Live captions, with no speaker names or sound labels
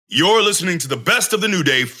You're listening to the best of the new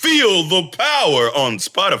day. Feel the power on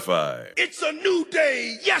Spotify. It's a new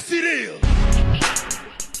day. Yes, it is.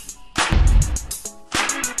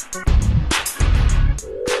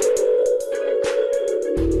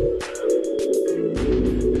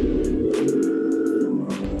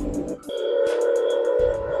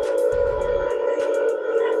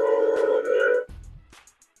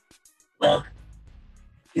 Welcome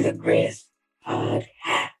to the greatest podcast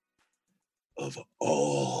Of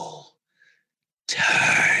all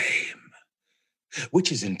time,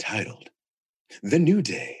 which is entitled The New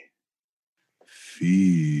Day.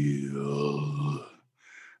 Feel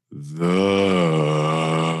the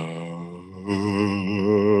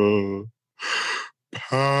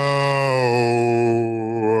power.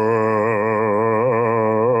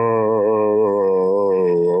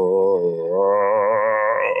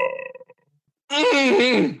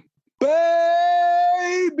 Baby.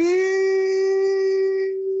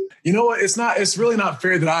 You know what? It's really not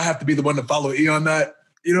fair that I have to be the one to follow E on that.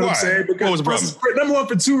 You know what I'm saying? Because what was the problem? Number one,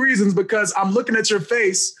 for two reasons, because I'm looking at your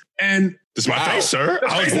face and This is my face, sir.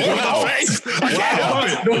 I was born with a face. I can't help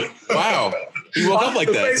it. Wow. You woke up like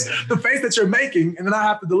that. the face that you're making, and then I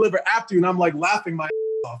have to deliver after you, and I'm like laughing my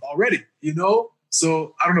off already, you know?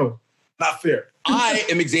 So I don't know. Not fair. I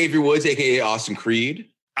am Xavier Woods, aka Austin Creed.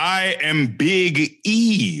 I am Big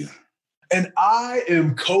E. And I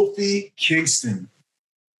am Kofi Kingston.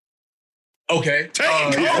 Okay. How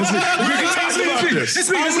many times do we have to do this? If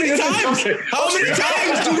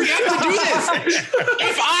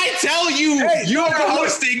I tell you you are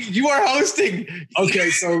hosting. Okay,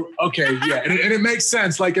 yeah, and it makes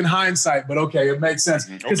sense, like in hindsight, but okay, it makes sense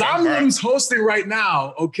because I'm the one who's hosting right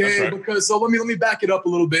now. Okay, right. because so let me back it up a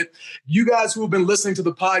little bit. You guys who have been listening to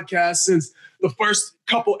the podcast since the first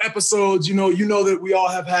couple episodes, you know that we all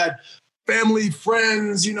have had family,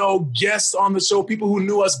 friends, guests on the show, people who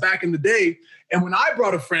knew us back in the day. And when I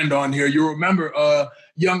brought a friend on here, you remember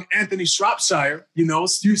young Anthony Shropshire,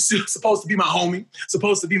 he's supposed to be my homie,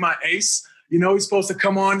 supposed to be my ace. He's supposed to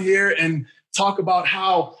come on here and talk about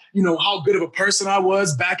how good of a person I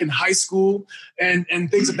was back in high school and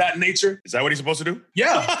things of that nature. Is that what he's supposed to do?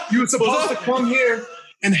 Yeah, you were supposed to come here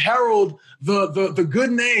and herald the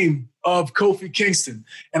good name of Kofi Kingston.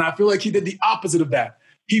 And I feel like he did the opposite of that.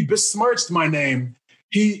 He besmirched my name.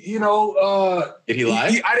 He, Did he lie?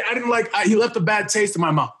 I didn't like, he left a bad taste in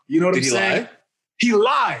my mouth. You know what I'm saying? He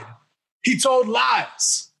lied. He told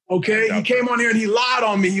lies, okay? He came on here and he lied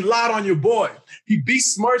on me. He lied on your boy. He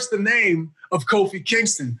besmirched the name of Kofi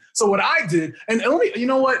Kingston. So what I did, and let me, you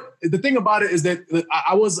know what? The thing about it is that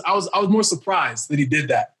I was more surprised that he did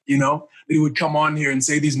that, that he would come on here and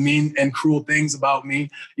say these mean and cruel things about me,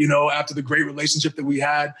 after the great relationship that we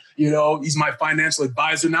had. He's my financial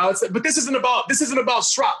advisor now. But this isn't about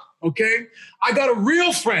Strop, okay? I got a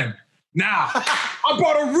real friend now. I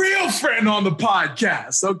brought a real friend on the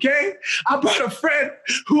podcast, okay? I brought a friend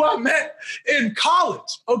who I met in college,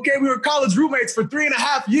 okay? We were college roommates for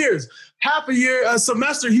 3.5 years. Half a year, a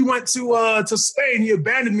semester, he went to Spain. He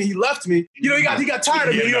abandoned me. He left me. He got tired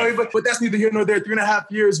of me. But that's neither here nor there.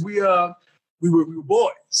 3.5 years, we were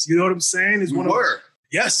boys. You know what I'm saying? We were.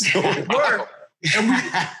 Yes, we were.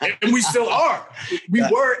 And we still are. We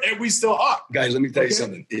were and we still are. Guys, let me tell you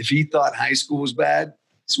something. If he thought high school was bad,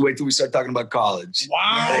 just wait till we start talking about college.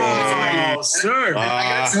 Wow, sir. I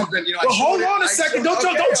got something. Well, hold on a second. Don't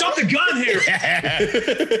jump the gun here.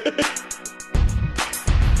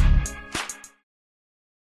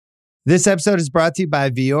 This episode is brought to you by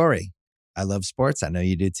Viore. I love sports. I know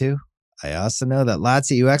you do too. I also know that lots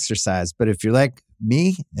of you exercise, but if you're like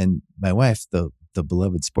me and my wife, the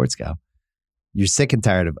beloved sports gal, you're sick and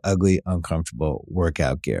tired of ugly, uncomfortable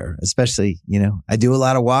workout gear. Especially, I do a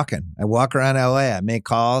lot of walking. I walk around LA. I make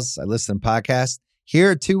calls. I listen to podcasts. Here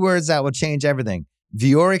are 2 words that will change everything.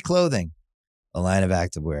 Viore Clothing, a line of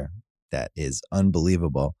activewear that is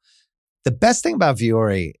unbelievable. The best thing about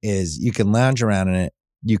Viore is you can lounge around in it.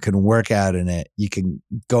 You can work out in it. You can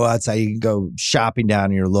go outside. You can go shopping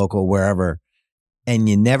down in your local wherever. And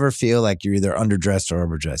you never feel like you're either underdressed or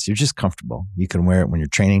overdressed. You're just comfortable. You can wear it when you're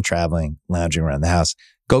training, traveling, lounging around the house.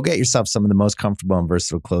 Go get yourself some of the most comfortable and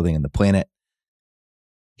versatile clothing on the planet.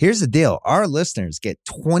 Here's the deal. Our listeners get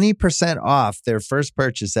 20% off their first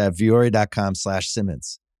purchase at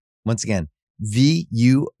Viore.com/Simmons. Once again,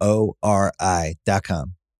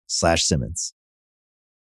 VUORI.com/Simmons.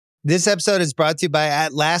 This episode is brought to you by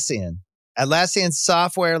Atlassian. Atlassian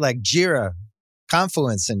software like Jira,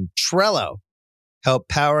 Confluence, and Trello help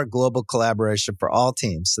power global collaboration for all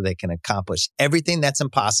teams so they can accomplish everything that's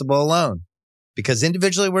impossible alone. Because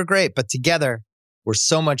individually we're great, but together we're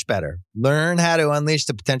so much better. Learn how to unleash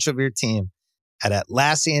the potential of your team at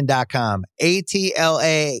Atlassian.com.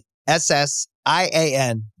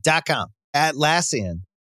 Atlassian.com. Atlassian.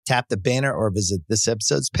 Tap the banner or visit this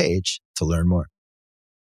episode's page to learn more.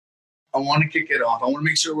 I want to kick it off. I want to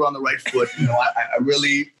make sure we're on the right foot. I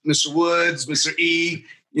really, Mr. Woods, Mr. E,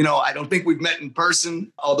 I don't think we've met in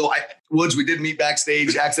person. Although Woods, we did meet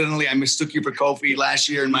backstage accidentally. I mistook you for Kofi last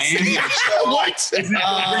year in Miami. What?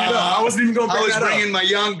 I wasn't even going to bring that up. I was bringing my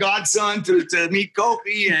young godson to meet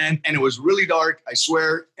Kofi, and it was really dark, I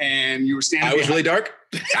swear. And you were standing. I was really dark?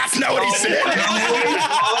 That's not what he said.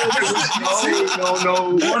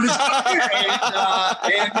 No.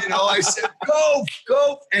 And I said, go.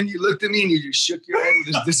 And you looked at me and you just shook your head with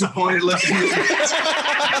this disappointed look.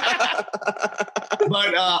 But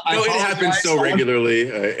it happens so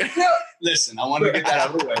regularly. Listen, I wanted to get that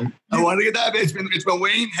out of the way. It's been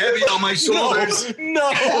weighing heavy on my shoulders.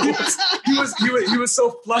 No. He was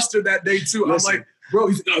so flustered that day too. Listen. I'm like, bro,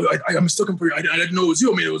 I mistook him for you. I didn't know it was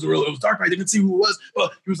you. I mean, it was dark. I didn't see who it was.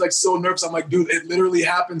 But he was like so nervous. I'm like, dude, it literally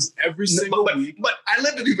happens every single week. But I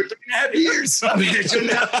lived with you for 3.5 years. I mean, it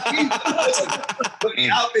shouldn't have to be. But the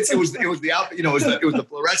outfits, it was the outfit. It was the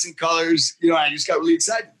fluorescent colors. I just got really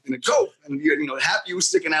excited. And a coat, and happy was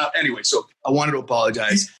sticking out. Anyway, so I wanted to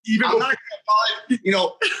apologize. I'm not going to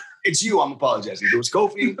apologize. It's you. I'm apologizing. If it was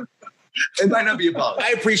Kofi, it might not be a apology. I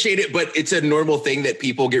appreciate it, but it's a normal thing that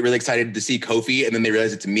people get really excited to see Kofi, and then they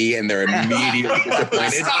realize it's me, and they're immediately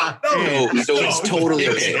disappointed. So it's totally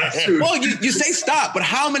okay. Well, you say stop, but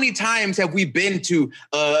how many times have we been to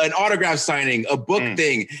an autograph signing, a book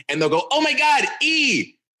thing, and they'll go, "Oh my God,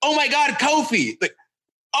 E! Oh my God, Kofi!" Like,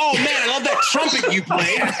 oh man, I love that trumpet you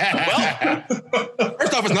played. Well,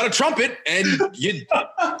 first off, it's not a trumpet, and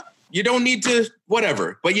you don't need to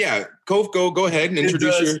whatever. But yeah, Kof, go ahead and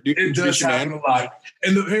introduce your man. A lot.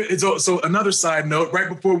 And so another side note, right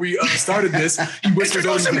before we started this, he whispered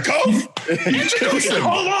over to Kof. Introduce him.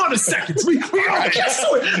 Hold on a second. We gotta get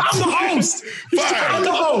to it. I'm the host. I'm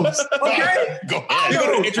the host. Okay? Go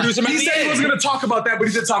ahead. Introduce him. He said he wasn't going to talk about that, but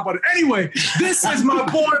he did talk about it. Anyway, this is my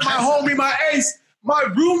boy, my homie, my ace, my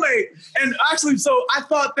roommate. And actually, so I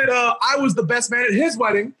thought that I was the best man at his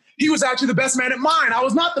wedding. He was actually the best man at mine. I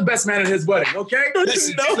was not the best man at his wedding, okay?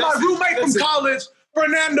 My roommate from college,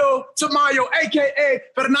 Fernando Tamayo, a.k.a.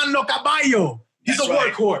 Fernando Caballo. He's a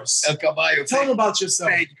workhorse. El Caballo. Tell him about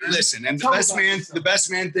yourself. Listen, and the best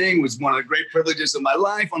man thing was one of the great privileges of my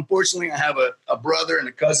life. Unfortunately, I have a brother and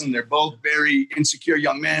a cousin. They're both very insecure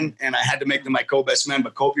young men, and I had to make them my co-best men.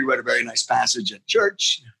 But Kofi read a very nice passage at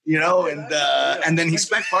church, and then he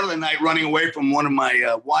spent part of the night running away from one of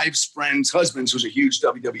my wife's friend's husbands, who's a huge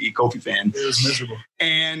WWE Kofi fan. It was miserable.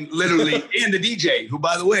 And literally, and the DJ, who,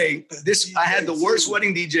 by the way, I had the worst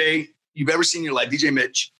wedding DJ you've ever seen in your life, DJ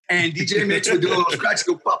Mitch. And DJ Mitch would do a little scratch,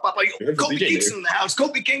 go pop, pop, Kofi Kingston in the house.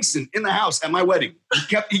 Kofi Kingston in the house at my wedding. He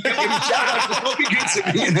kept giving shout outs to Kofi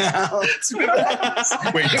Kingston in the house.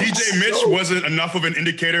 Wait, DJ Mitch wasn't enough of an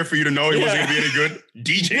indicator for you to know he wasn't going to be any good?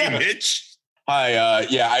 DJ Mitch? Hi,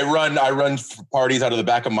 I run parties out of the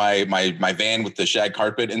back of my van with the shag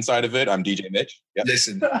carpet inside of it. I'm DJ Mitch. Yep.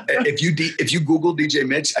 Listen, if you Google DJ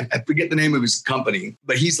Mitch, I forget the name of his company,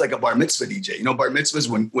 but he's like a bar mitzvah DJ. You know, bar mitzvahs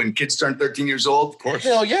when kids turn 13 years old. Of course.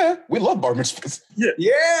 Hell yeah, we love bar mitzvahs. Yeah.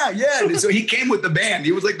 And so he came with the band.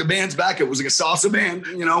 He was like the band's backup. It was like a salsa band,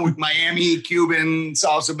 with Miami Cuban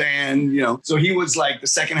salsa band. So he was like the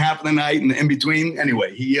second half of the night and in between.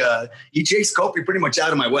 Anyway, he chased Kofi pretty much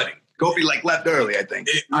out of my wedding. Kofi left early, I think.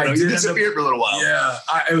 He disappeared for a little while. Yeah,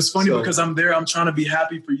 it was funny because I'm there. I'm trying to be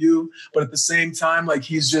happy for you, but at the same time, like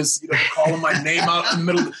he's just calling my name out in the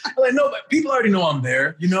middle. Like, no, but people already know I'm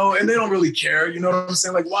there, and they don't really care. You know what I'm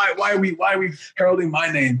saying? Like, why are we heralding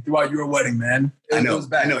my name throughout your wedding, man? I know.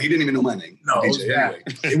 He didn't even know my name. No, it was bad.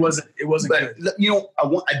 Anyway. It wasn't. But good.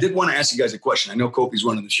 I did want to ask you guys a question. I know Kofi's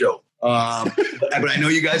running the show. But I know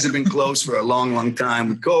you guys have been close for a long, long time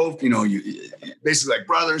with Kofi. You basically like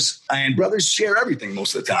brothers, and brothers share everything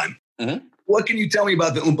most of the time. Mm-hmm. What can you tell me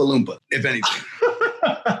about the Oompa Loompa, if anything?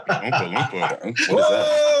 Oompa Loompa.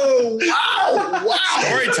 Whoa! Wow!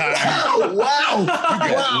 Story time.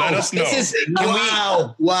 Wow! Let us know.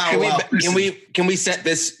 Can we set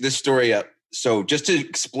this story up? So just to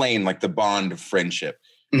explain like the bond of friendship.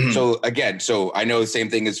 Mm-hmm. So I know the same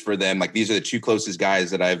thing is for them. Like these are the two closest guys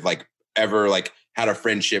that I've like ever like had a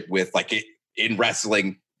friendship with, like in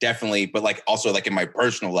wrestling, definitely, but like also like in my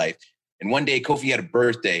personal life. And one day Kofi had a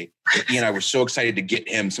birthday. He and I were so excited to get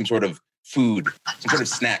him some sort of food, some sort of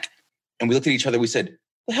snack. And we looked at each other. We said,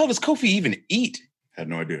 "The hell does Kofi even eat?" Had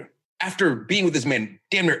no idea. After being with this man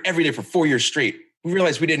damn near every day for 4 years straight, we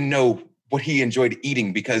realized we didn't know what he enjoyed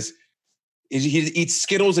eating because he eats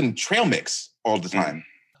Skittles and trail mix all the time.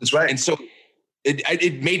 That's right. And so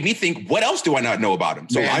it made me think, what else do I not know about him?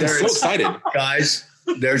 So I'm so excited. Guys,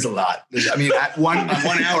 there's a lot. One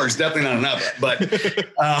hour is definitely not enough, but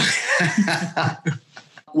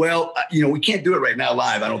well, we can't do it right now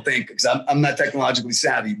live, I don't think, because I'm not technologically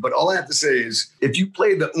savvy. But all I have to say is, if you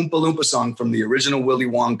play the Oompa Loompa song from the original Willy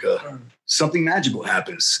Wonka, something magical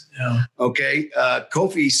happens. Yeah. Okay.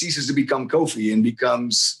 Kofi ceases to become Kofi and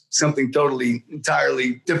becomes something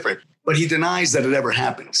entirely different. But he denies that it ever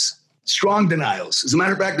happens. Strong denials. As a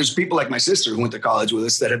matter of fact, there's people like my sister who went to college with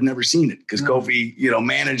us that have never seen it because Kofi,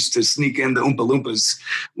 managed to sneak in the Oompa Loompas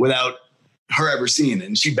without her ever seeing it.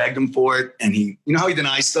 And she begged him for it. And he, how he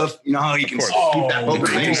denies stuff? You know how he can keep that poker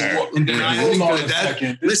face and deny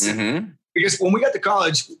it? Listen. Because when we got to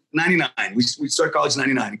college, 99, we started college in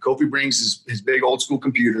 99. Kofi brings his big old school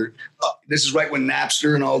computer. This is right when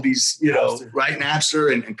Napster and all these,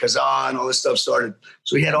 Napster and Kazaa and all this stuff started.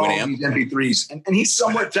 So he had all these MP3s. And he's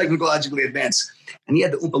somewhat technologically advanced. And he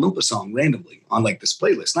had the Oompa Loompa song randomly on like this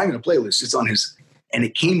playlist. Not even a playlist, it's on his. And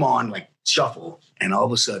it came on like shuffle. And all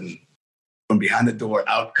of a sudden, from behind the door,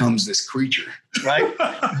 out comes this creature, right?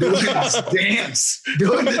 Doing this dance,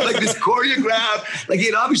 doing this, like this choreograph. Like he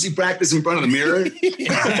had obviously practiced in front of the mirror.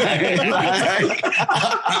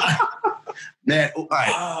 Man, all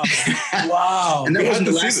right. Wow. And that wasn't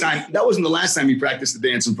the last time. That wasn't the last time he practiced the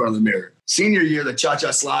dance in front of the mirror. Senior year, the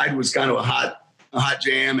Cha-Cha Slide was kind of a hot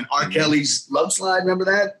jam. And R. Kelly's Love Slide, remember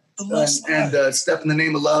that? And Step in the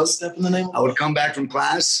Name of Love. Step in the Name of Love. I would come back from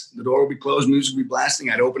class. The door would be closed. Music would be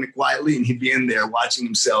blasting. I'd open it quietly, and he'd be in there watching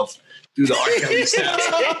himself do the R. Kelly steps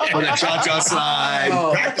on the Cha-Cha Slide,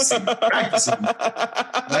 practicing. Right?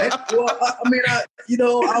 Well,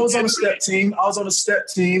 I was on a step team.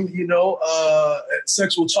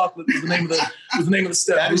 Sexual Chocolate was the name of the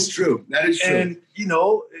step. That is true. And you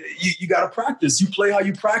got to practice. You play how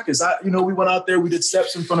you practice. We went out there. We did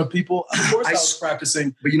steps in front of people. Of course, I was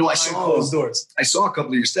practicing. But I saw closed doors. I saw a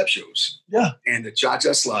couple of your step shows. Yeah. And the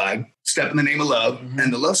Cha-Cha Slide, Step in the Name of Love,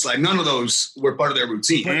 and the Love Slide. None of those were part of their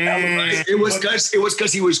routine. It was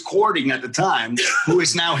because he was courting at the time, who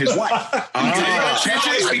is now his wife. Let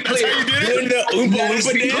us be clear.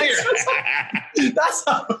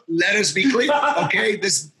 Let us be clear. Okay,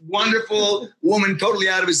 this wonderful woman, totally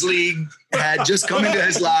out of his league, had just come into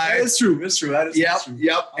his life. It's true. It's true. That is true.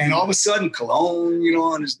 Yep. And all of a sudden, cologne,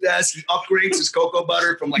 on his desk. He upgrades his cocoa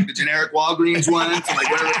butter from like the generic Walgreens one to like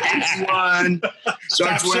whatever fancy one.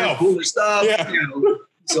 Starts wearing cooler stuff. Yeah.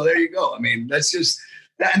 So there you go. I mean, that's just.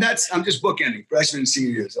 I'm just bookending freshman and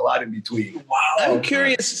senior years, a lot in between. Wow. I'm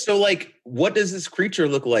curious. So, what does this creature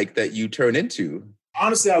look like that you turn into?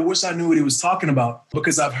 Honestly, I wish I knew what he was talking about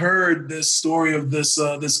because I've heard this story of this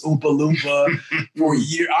Oompa Loompa for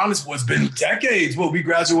years. Honestly, it's been decades. We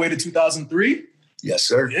graduated 2003. Yes,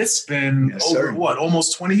 sir. It's been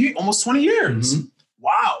almost 20 years. Mm-hmm.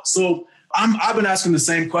 Wow. So I've been asking the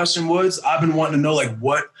same question, Woods. I've been wanting to know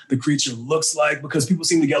what the creature looks like because people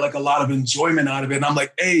seem to get a lot of enjoyment out of it. And I'm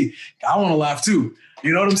like, hey, I want to laugh too.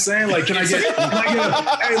 You know what I'm saying? Can I get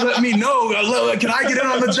hey, let me know. Can I get in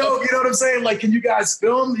on the joke? You know what I'm saying? Can you guys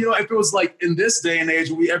film? If it was in this day and age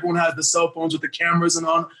where everyone has the cell phones with the cameras and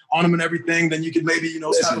on them and everything, then you could maybe,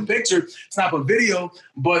 snap a picture, snap a video.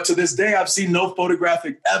 But to this day, I've seen no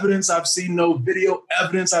photographic evidence. I've seen no video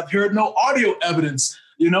evidence. I've heard no audio evidence.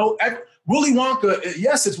 Willy Wonka,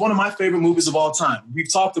 yes, it's one of my favorite movies of all time. We've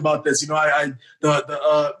talked about this. You know what I'm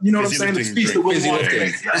saying? The speech that Willy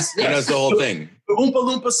Wonka. Yes. That's the whole thing. The Oompa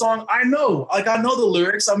Loompa song, I know. I know the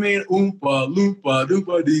lyrics. I mean, Oompa Loompa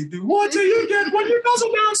Loompa dee doo. What do you get when you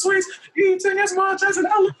guzzle down sweets? Eating as much as an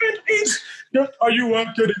elephant eats. Are you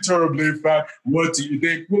getting terribly fat? What do you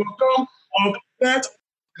think will come of that?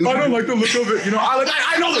 I don't like the look of it.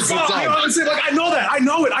 I know the song.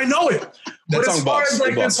 I know it. But as far as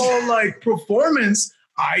this whole performance,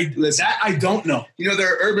 I don't know.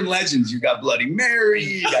 There are urban legends. You got Bloody Mary,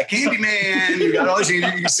 you got Candyman, you got all these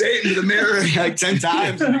things. You say it into the mirror 10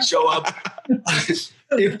 times and you show up. If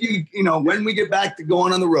when we get back to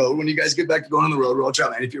going on the road, when you guys get back to going on the road, we're all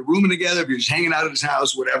traveling. If you're rooming together, if you're just hanging out at his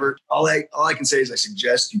house, whatever, all I can say is I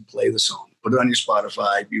suggest you play the song. Put it on your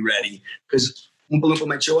Spotify. Be ready. Because Oompa Loompa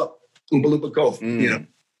might show up. Oompa Loompa Kofi,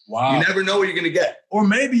 Wow. You never know what you're going to get. Or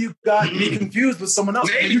maybe you got me confused with someone else.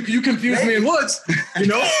 Maybe. You confused me in Woods. You say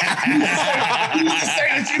that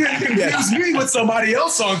you didn't confuse me with somebody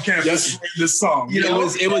else on campus this song.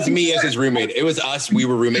 It was me as his roommate. It was us. We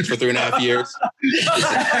were roommates for 3.5 years.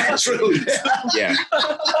 True. Yeah.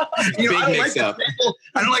 You know, I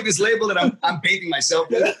don't like this label that I'm painting myself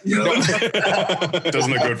with. You know?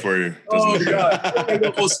 Doesn't look good for you. God.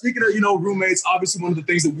 Okay, well, speaking of, roommates, obviously one of the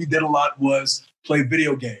things that we did a lot was play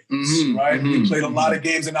video games, right? We played a lot of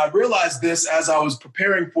games, and I realized this as I was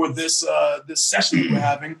preparing for this this session that we're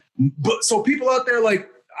having. But so people out there, like,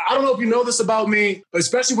 I don't know if you know this about me, but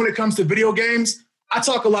especially when it comes to video games, I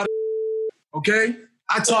talk a lot of okay?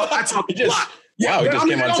 I talk a lot. Yeah, we just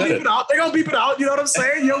came on set. They're gonna beep it out. You know what I'm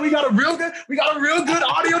saying? We got a real good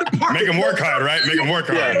audio department. Make them work hard, right? Make them work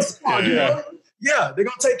hard. Yeah, they're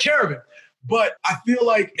gonna take care of it. But I feel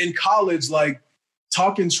like in college, like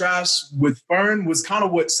talking trash with Fern was kind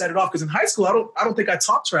of what set it off. Because in high school, I don't think I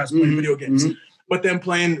talked trash playing video games. But then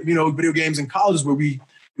playing, video games in college is where we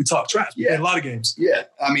talk trash. We play a lot of games. Yeah.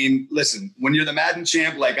 I mean, listen, when you're the Madden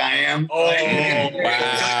champ like I am. Oh,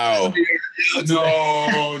 wow.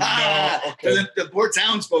 No. Okay. The poor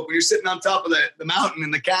townsfolk, when you're sitting on top of the mountain in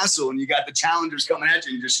the castle and you got the challengers coming at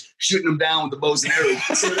you and you're just shooting them down with the bows and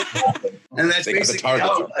arrows. And that's basically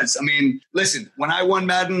how it was. I mean, listen, when I won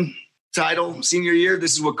Madden title senior year,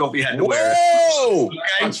 this is what Kofi had to wear. Whoa!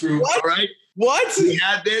 Okay? True. All right? What? He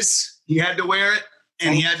had this. He had to wear it.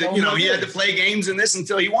 And he had to, he had to play games in this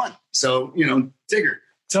until he won. So, Tigger.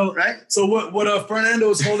 Right? So what Fernando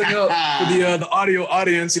is holding up for the audio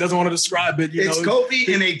audience, he doesn't want to describe it. It's Kofi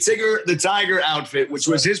in a Tigger the Tiger outfit, which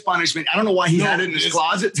was his punishment. I don't know why he had it in his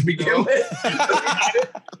closet to begin with.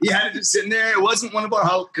 He had it just sitting there. It wasn't one of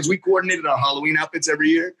our, because we coordinated our Halloween outfits every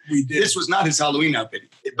year. We did. This was not his Halloween outfit,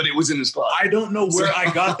 but it was in his closet. I don't know where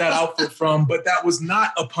I got that outfit from, but that was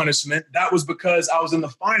not a punishment. That was because I was in the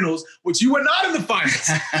finals, which you were not in the finals.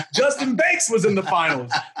 Justin Banks was in the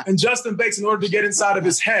finals. And Justin Banks, in order to get inside of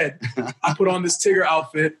his head, I put on this Tigger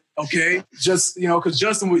outfit, okay? Just, because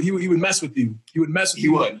Justin, he would mess with you. He would mess with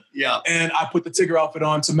you. He would, yeah. And I put the Tigger outfit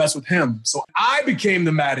on to mess with him. So I became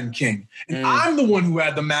the Madden King. And I'm the one who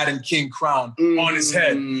had the Madden King crown on his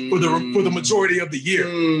head for the majority of the year.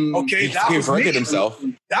 Okay? That was me. Himself.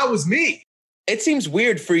 That was me. It seems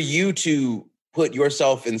weird for you to put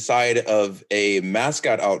yourself inside of a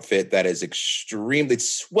mascot outfit that is extremely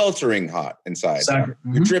sweltering hot inside. Exactly.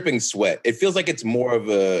 You're dripping sweat. It feels like it's more of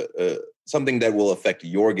a something that will affect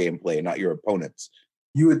your gameplay, not your opponent's.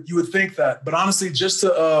 You would think that, but honestly, just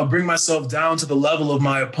to bring myself down to the level of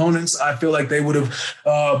my opponents, I feel like they would have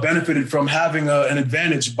benefited from having an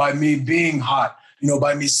advantage by me being hot.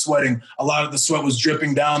 By me sweating. A lot of the sweat was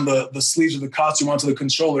dripping down the sleeves of the costume onto the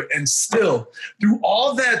controller. And still, through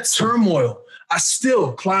all that turmoil, I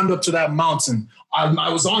still climbed up to that mountain. I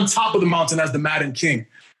was on top of the mountain as the Madden King.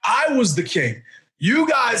 I was the king. You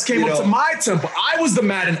guys came up to my temple. I was the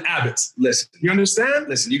Madden Abbott. Listen. You understand?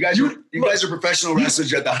 Listen, you guys are professional wrestlers.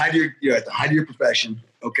 You're at the height of your profession.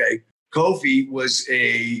 Okay. Kofi was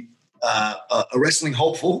a wrestling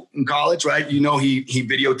hopeful in college, right? He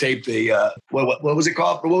videotaped the what was it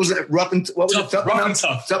called? What was it? Rough and tough. There was that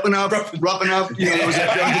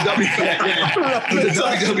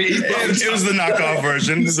WWE. It was the knockoff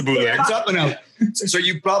version. It's a bootleg. Tough enough. So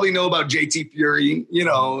you probably know about JT Fury.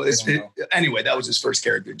 Anyway, that was his first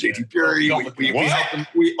character, JT Fury. We helped him.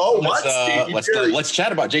 Let's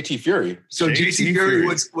chat about JT Fury. So JT Fury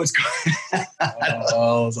was it was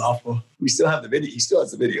awful. We still have the video. He still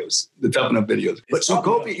has the videos, the Tough Enough videos. But so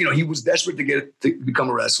Kofi, he was desperate to become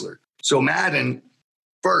a wrestler. So Madden,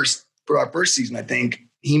 for our first season, I think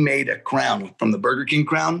he made a crown from the Burger King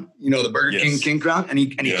crown. The Burger King crown, and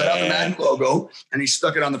he cut out the Madden logo and he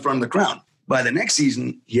stuck it on the front of the crown. By the next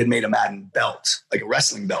season, he had made a Madden belt, like a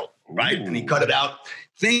wrestling belt, right? Ooh. And he cut it out,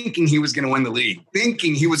 thinking he was going to win the league,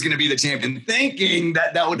 thinking he was going to be the champion, thinking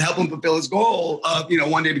that would help him fulfill his goal of,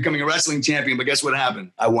 one day becoming a wrestling champion. But guess what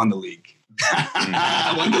happened? I won the league.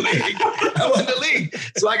 I won the league.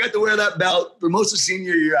 So I got to wear that belt for most of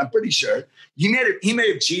senior year. I'm pretty sure he may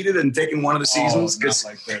have cheated and taken one of the seasons because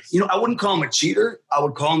I wouldn't call him a cheater. I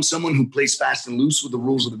would call him someone who plays fast and loose with the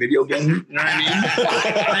rules of the video game. You know what I mean?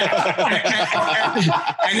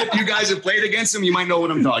 And if you guys have played against him, you might know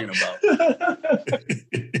what I'm talking about.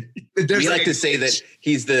 We like to say that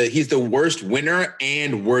he's the worst winner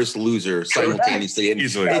and worst loser simultaneously. And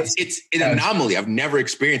easily. It's an anomaly. I've never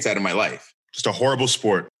experienced that in my life. Just a horrible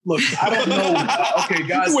sport. Look, I don't know. Okay,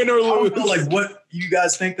 guys, win or lose. I don't know, what you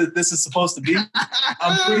guys think that this is supposed to be.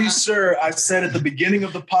 I'm pretty sure I said at the beginning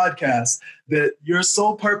of the podcast that your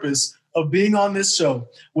sole purpose of being on this show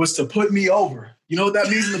was to put me over. You know what that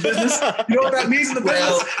means in the business? You know what that means in the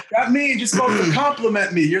business? That means you're supposed to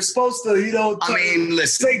compliment me. You're supposed to,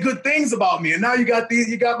 listen. say good things about me. And now you got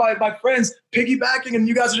my friends piggybacking, and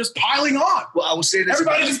you guys are just piling on. Well, I will say this.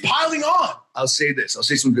 Everybody's just piling on. I'll say this. I'll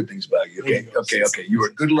say some good things about you. Okay. You were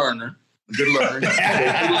a good learner. Good listener.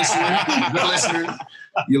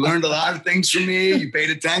 You learned a lot of things from me. You paid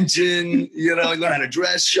attention. You learned how to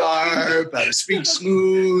dress sharp, how to speak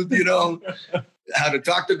smooth, how to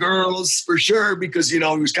talk to girls for sure, because, he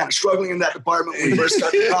was kind of struggling in that department when he first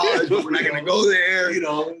got to college, but we're not going to go there. It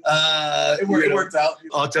worked out.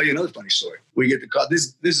 I'll tell you another funny story. We get the call.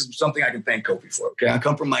 This is something I can thank Kofi for. Okay. I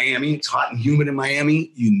come from Miami. It's hot and humid in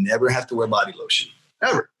Miami. You never have to wear body lotion.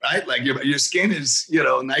 Ever, right? Like your skin is,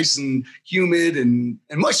 nice and humid and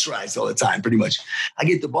moisturized all the time, pretty much. I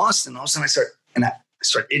get to Boston, all of a sudden I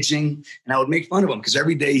start itching, and I would make fun of him because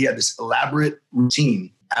every day he had this elaborate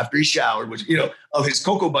routine after he showered, which, of his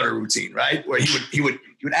cocoa butter routine, right? Where he would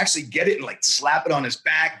actually get it and like slap it on his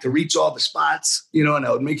back to reach all the spots, and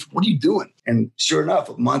I would make, what are you doing? And sure enough,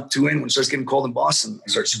 a month, 2 in, when it starts getting cold in Boston, I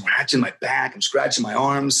start scratching my back. I'm scratching my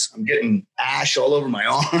arms. I'm getting ash all over my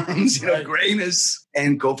arms, grayness.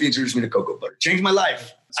 And Kofi introduced me to cocoa butter. Changed my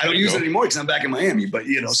life. I don't use it anymore because I'm back in Miami. But,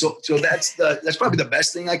 so that's probably the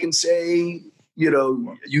best thing I can say.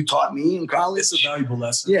 You taught me in college. It's a valuable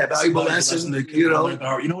lesson. Yeah, valuable lesson. How to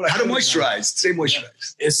moisturize. Stay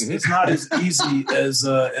moisturized. It's not as easy as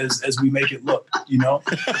we make it look.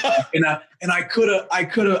 And I could have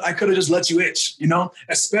just let you itch.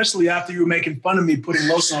 Especially after you were making fun of me putting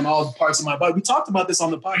lotion on all parts of my body. We talked about this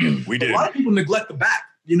on the podcast. We did. A lot of people neglect the back.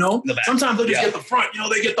 Sometimes they'll just get the front.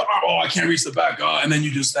 They get the arm. Oh, I can't reach the back. And then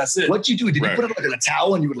that's it. What'd you do? Did you put it like in a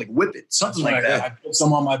towel and you would like whip it? Something like that. I put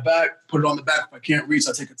some on my back, put it on the back. If I can't reach,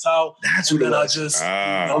 I take a towel. That's what it was. I just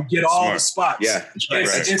get all the spots. Yeah,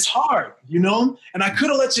 it's hard, And I could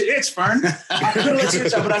have let you itch, Fern. I could have let you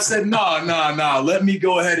itch, but I said, no. Let me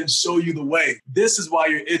go ahead and show you the way. This is why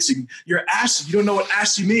you're itching. You're ashy. You don't know what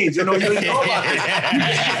ashy means. You didn't know about this.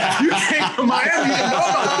 You came from Miami. You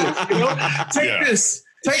didn't know about this. Take this.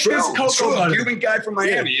 Take this cocoa butter. Cuban guy from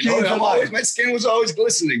Miami. My skin was always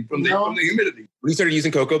glistening from the humidity. When you started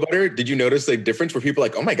using cocoa butter, did you notice a difference where people were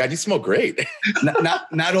like, oh my God, you smell great? Not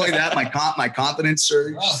only that, my confidence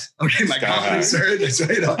surged. Oh. Okay, my confidence surged. So,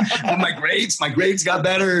 my grades got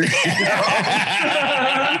better.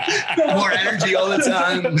 More energy all the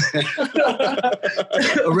time.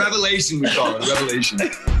 A revelation, we call it. A revelation.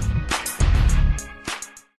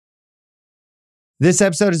 This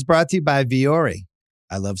episode is brought to you by Viore.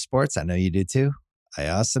 I love sports. I know you do too. I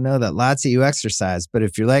also know that lots of you exercise, but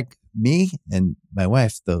if you're like me and my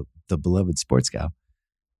wife, the beloved sports gal,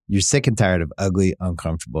 you're sick and tired of ugly,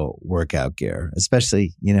 uncomfortable workout gear.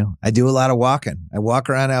 Especially, I do a lot of walking. I walk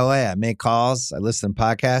around LA. I make calls. I listen to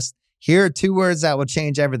podcasts. Here are 2 words that will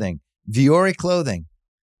change everything. Viore Clothing,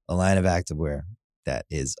 a line of activewear that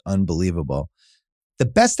is unbelievable. The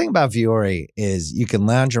best thing about Viore is you can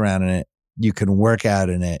lounge around in it. You can work out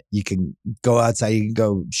in it. You can go outside. You can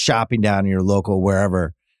go shopping down in your local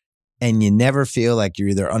wherever. And you never feel like you're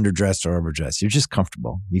either underdressed or overdressed. You're just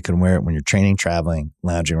comfortable. You can wear it when you're training, traveling,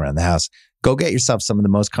 lounging around the house. Go get yourself some of the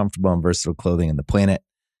most comfortable and versatile clothing on the planet.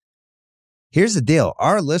 Here's the deal.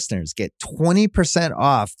 Our listeners get 20%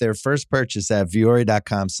 off their first purchase at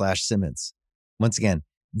Viore.com/Simmons. Once again,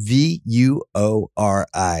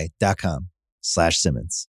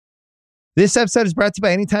 VUORI.com/Simmons. This episode is brought to you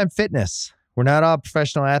by Anytime Fitness. We're not all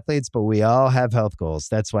professional athletes, but we all have health goals.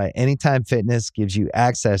 That's why Anytime Fitness gives you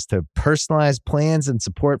access to personalized plans and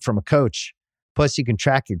support from a coach. Plus, you can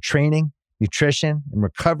track your training, nutrition, and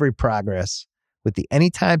recovery progress with the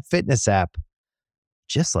Anytime Fitness app,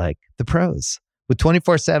 just like the pros. With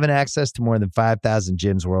 24/7 access to more than 5,000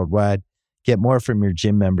 gyms worldwide, get more from your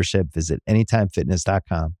gym membership. Visit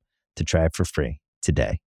anytimefitness.com to try it for free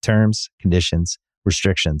today. Terms, conditions,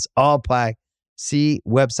 restrictions all apply. See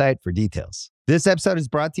website for details. This episode is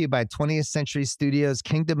brought to you by 20th Century Studios'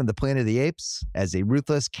 Kingdom of the Planet of the Apes. As a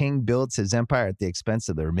ruthless king builds his empire at the expense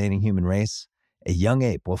of the remaining human race, a young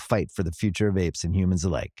ape will fight for the future of apes and humans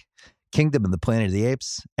alike. Kingdom of the Planet of the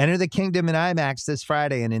Apes. Enter the kingdom in IMAX this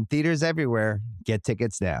Friday and in theaters everywhere. Get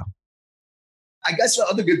tickets now. I guess the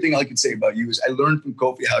other good thing I could say about you is I learned from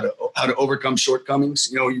Kofi how to overcome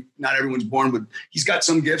shortcomings. Not everyone's born with, he's got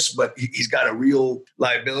some gifts, but he's got a real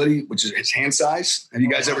liability, which is his hand size. Have you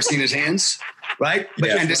guys ever seen his hands? Right?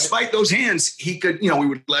 But and despite those hands, he could, we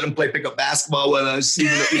would let him play pickup basketball with us. Like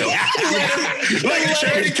a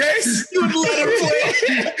charity case? You would let him play.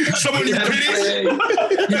 Someone you pity?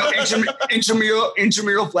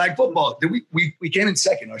 Intramural flag football. We came in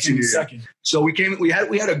second our senior year. So we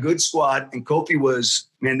had a good squad, and Kofi was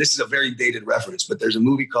man, this is a very dated reference, but there's a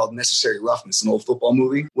movie called Necessary Roughness, an old football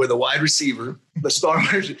movie, where the wide receiver, the star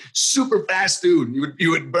version, super fast dude,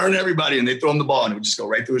 you would burn everybody and they'd throw him the ball and it would just go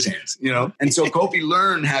right through his hands, you know? And so Kofi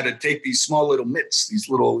learned how to take these small little mitts, these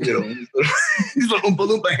little, you know, these little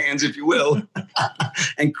Oompa hands, if you will,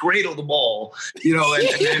 and cradle the ball, you know,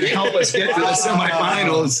 and help us get to the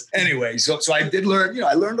semifinals. Anyway, so I did learn, you know,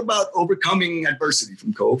 I learned about overcoming adversity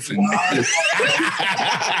from Kofi. Wow.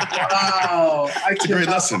 It's a great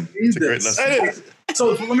lesson. It's a great lesson.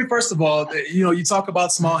 So let me first of all, you know, you talk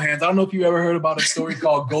about small hands. I don't know if you ever heard about a story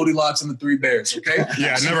called Goldilocks and the Three Bears. Okay.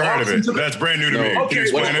 Yeah, I never heard of it. That's brand new to me. Okay,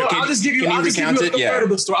 well, I'll just give you a third of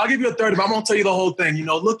the story. I'll give you a third of it. I won't tell you the whole thing. You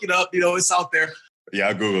know, look it up. You know, it's out there. Yeah,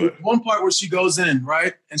 I'll Google it. One part where she goes in,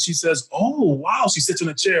 right? And she says, oh, wow. She sits in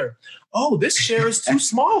a chair. Oh, this chair is too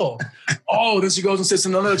small. Oh, then she goes and sits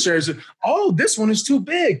in another chair. Says, oh, this one is too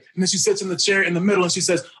big. And then she sits in the chair in the middle and she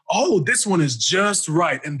says, oh, this one is just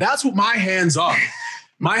right. And that's what my hands are.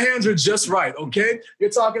 My hands are just right, okay?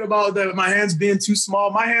 You're talking about my hands being too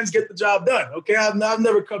small. My hands get the job done, okay? I've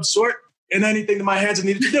never come short in anything that my hands have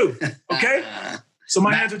needed to do, okay? So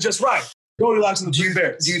my hands are just right. Goldilocks and the Three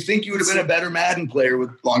Bears. Do you think you would have been a better Madden player with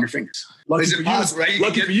longer fingers? Lucky for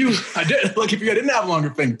you, I did. Lucky for you, I didn't have longer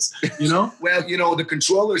fingers, you know? Well, you know, the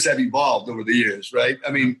controllers have evolved over the years, right?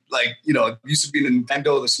 I mean, like, you know, it used to be the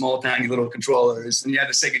Nintendo, the small, tiny little controllers, and you had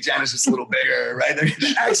the Sega Genesis a little bigger, right? I mean,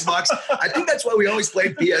 the Xbox. I think that's why we always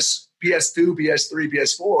played PS2, PS3,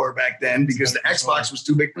 PS4 back then, because the Xbox was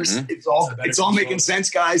too big for us. It's all making sense,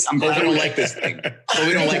 guys. I'm glad we don't like this thing.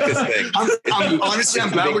 We don't like this thing. Honestly,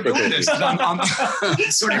 I'm glad we're doing this. I'm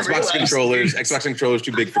sort of Xbox controllers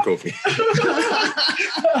too big for Kofi.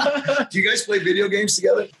 Do you guys play video games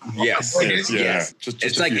together? Yes. Yes.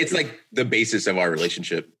 It's like the basis of our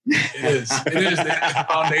relationship. It is the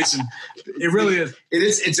foundation. It really is. It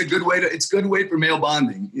is. It's a good way it's good way for male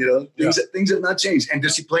bonding. You know, things have not changed. And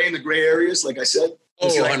does he play in the gray areas, like I said? Oh,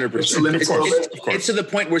 100%. It's to the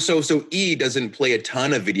point where so E doesn't play a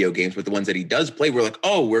ton of video games, but the ones that he does play, we're like,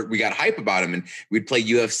 we got hype about him, and we'd play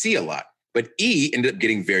UFC a lot. But E ended up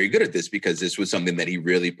getting very good at this because this was something that he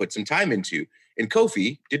really put some time into, and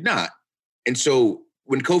Kofi did not. And so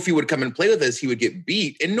when Kofi would come and play with us, he would get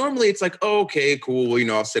beat. And normally it's like, oh, okay, cool. Well, you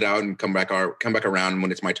know, I'll sit out and come back around when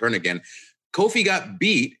it's my turn again. Kofi got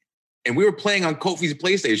beat, and we were playing on Kofi's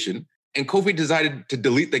PlayStation, and Kofi decided to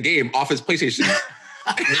delete the game off his PlayStation.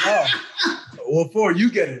 Yeah. Well, before you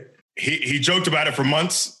get it. He joked about it for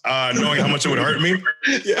months, knowing how much it would hurt me.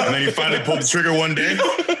 Yeah. And then he finally pulled the trigger one day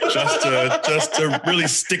just to really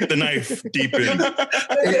stick the knife deep in.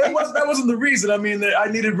 That wasn't the reason. I mean, I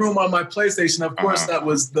needed room on my PlayStation. Of course, it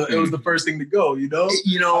was the first thing to go, you know?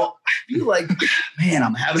 You know, I feel like, man,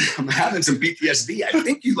 I'm having some PTSD. I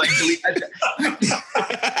think you delete.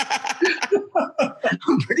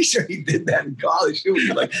 I'm pretty sure he did that in college too.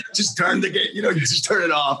 You just turn the game, you just turn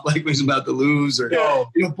it off like when he's about to lose, or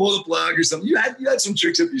pull the plug or something. You had some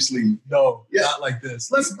tricks up your sleeve. No, not like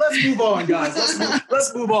this. Let's move on, guys.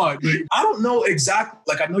 Let's move on. I don't know exactly.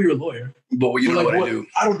 Like, I know you're a lawyer. But you know what I do?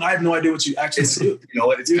 I have no idea what you actually do. You know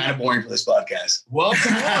what? It's kind of boring for this podcast. Well,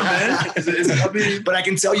 come on, man. But I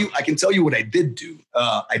can tell you what I did do.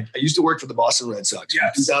 I used to work for the Boston Red Sox from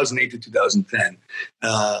 2008 to 2010.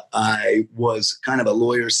 I was kind of a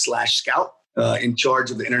lawyer / scout in charge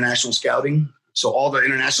of the international scouting. So all the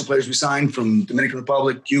international players we signed from Dominican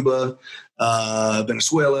Republic, Cuba,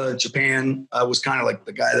 Venezuela, Japan, I was kind of like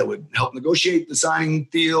the guy that would help negotiate the signing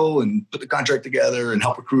deal and put the contract together and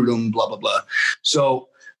help recruit them, blah, blah, blah. So,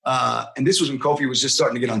 and this was when Kofi was just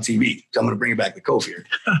starting to get on TV. So I'm going to bring it back to Kofi here.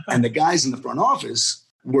 And the guys in the front office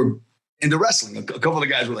were into wrestling. A couple of the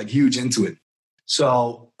guys were huge into it.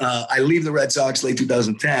 So I leave the Red Sox late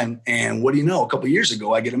 2010. And what do you know? A couple of years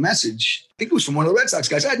ago, I get a message. I think it was from one of the Red Sox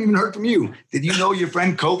guys. I hadn't even heard from you. Did you know your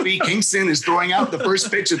friend Kofi Kingston is throwing out the first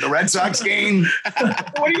pitch at the Red Sox game?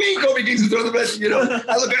 What do you mean Kofi Kingston throwing the first?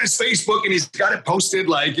 I look at his Facebook and he's got it posted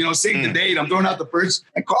save the date. I'm throwing out the first.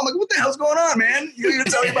 I call him what the hell's going on, man? You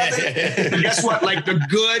didn't tell me about that? And guess what? The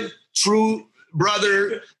good, true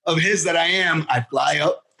brother of his that I am, I fly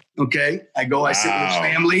up. Okay. I go, I sit with his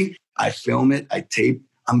family. I film it. I tape.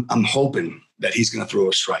 I'm hoping that he's going to throw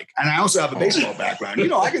a strike. And I also have a baseball background.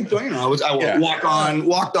 I can throw. I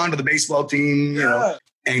walked onto the baseball team.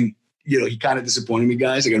 And he kind of disappointed me,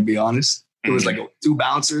 guys. I got to be honest. It was two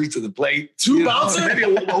bouncers to the plate. Two bouncers? Maybe a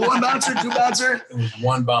one bouncer, two bouncer. It was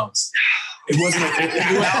one bounce. It wasn't.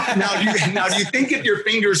 Now, do you think if your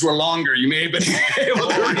fingers were longer, you may have been able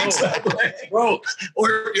to reach that play? Bro,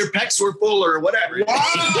 or your pecs were full or whatever. Wow.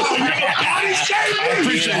 I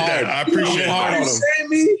appreciate that. He hit hard on him.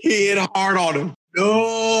 He hit hard on him.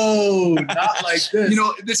 No, not like this. You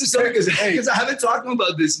know, this is something because I haven't talked to him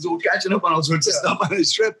about this. So we're catching up on all sorts of stuff on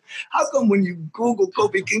this trip. How come when you Google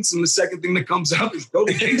Kofi Kingston, the second thing that comes up is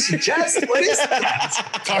Kofi Kingston chest? What is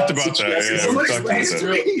that? Talked about that.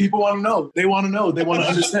 Yeah, people want to know. They want to know. They want to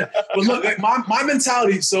understand. But look, like my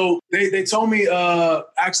mentality. So they told me,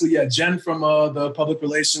 Jen from the public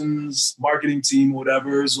relations marketing team,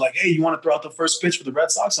 whatever, is like, hey, you want to throw out the first pitch for the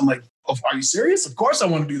Red Sox? I'm like, oh, are you serious? Of course I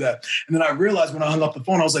want to do that. And then I realized when I hung up the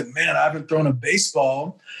phone, I was like, man, I haven't thrown a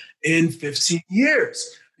baseball in 15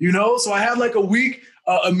 years, you know? So I had like a week.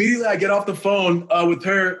 Immediately I get off the phone with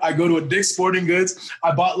her. I go to a Dick's Sporting Goods.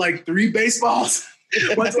 I bought like 3 baseballs.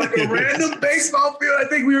 Went to like a random baseball field. I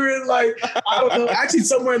think we were in like, I don't know, actually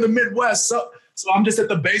somewhere in the Midwest. So I'm just at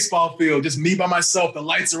the baseball field, just me by myself. The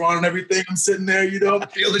lights are on and everything. I'm sitting there, you know.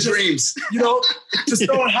 Feel the dreams. You know, just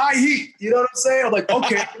throwing high heat. You know what I'm saying? I'm like,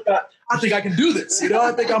 okay, I think I can do this. You know,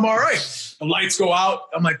 I think I'm all right. The lights go out.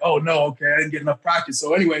 I'm like, oh no, okay, I didn't get enough practice.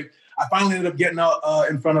 So anyway, I finally ended up getting out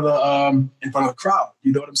in front of the crowd.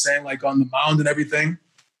 You know what I'm saying? Like on the mound and everything.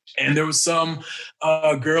 And there was some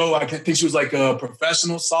girl, I think she was like a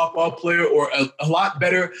professional softball player or a lot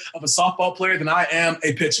better of a softball player than I am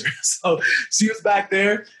a pitcher. So she was back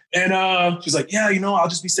there and she's like, yeah, you know, I'll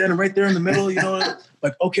just be standing right there in the middle, you know,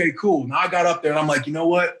 like, okay, cool. Now I got up there and I'm like, you know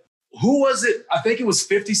what? Who was it? I think it was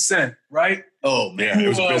 50 Cent, right? Oh, man.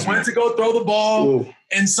 Who went to go throw the ball. Ooh.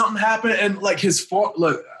 And something happened. And like his form,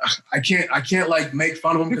 look, I can't like make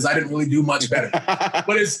fun of him because I didn't really do much better.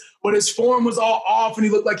 But his form was all off and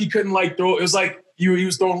he looked like he couldn't like throw. It was like he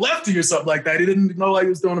was throwing lefty or something like that. He didn't know like he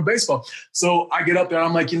was throwing a baseball. So I get up there and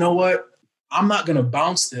I'm like, you know what? I'm not going to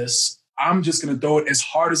bounce this. I'm just going to throw it as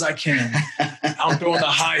hard as I can. I'm throwing the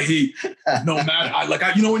high heat. No matter.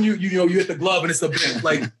 You know, when you hit the glove and it's the bit,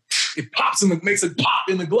 like it pops and makes it pop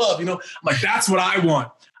in the glove, you know? I'm like, that's what I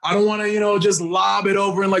want. I don't want to, you know, just lob it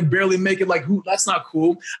over and like barely make it like, who? That's not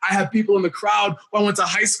cool. I have people in the crowd who I went to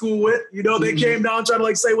high school with, you know, they came down trying to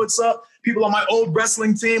like say what's up. People on my old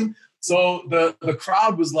wrestling team. So the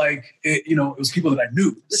crowd was like, it was people that I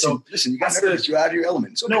knew. Listen, you got nervous. You're out of your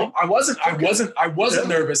element. Okay. No, I wasn't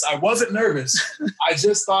nervous. I wasn't nervous. I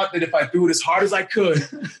just thought that if I threw it as hard as I could,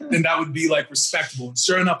 then that would be like respectable. And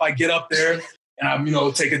sure enough, I get up there and I'm, you know,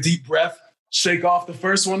 take a deep breath. Shake off the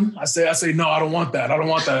first one. I say, no, I don't want that.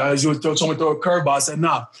 As you told me to throw a curveball. I said,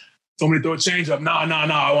 nah. Told me to throw a changeup. Nah.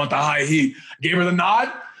 I want the high heat. Gave her the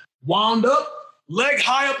nod, wound up, leg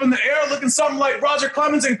high up in the air, looking something like Roger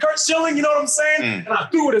Clemens and Kurt Schilling, you know what I'm saying? And I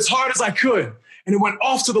threw it as hard as I could. And it went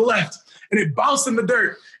off to the left and it bounced in the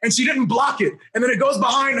dirt. And she didn't block it. And then it goes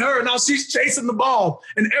behind her. And now she's chasing the ball.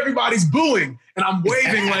 And everybody's booing. And I'm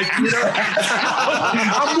waving like, you know.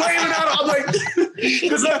 I'm waving at her. I'm like,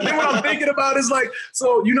 because the thing what I'm thinking about is like,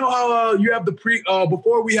 so you know how you have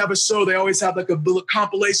before we have a show, they always have like a little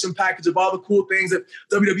compilation package of all the cool things that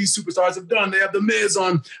WWE superstars have done. They have The Miz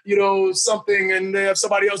on, you know, something, and they have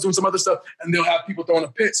somebody else doing some other stuff. And they'll have people throwing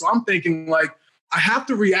a pitch. So I'm thinking like, I have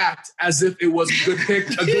to react as if it was a good pitch,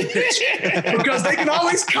 because they can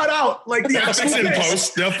always cut out like the actual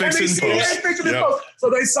pitch. They'll fix it in post. So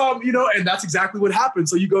they saw, you know, and that's exactly what happened.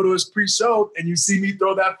 So you go to his pre-show and you see me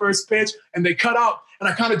throw that first pitch and they cut out and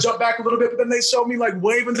I kind of jump back a little bit, but then they showed me like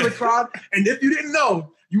waving to the crowd. And if you didn't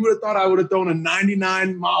know, you would have thought I would have thrown a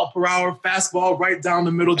 99-mile-per-hour fastball right down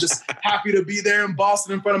the middle, just happy to be there in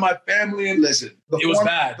Boston in front of my family. And listen, was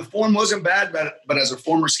bad. The form wasn't bad, but as a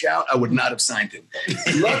former scout, I would not have signed him.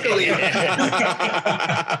 Luckily,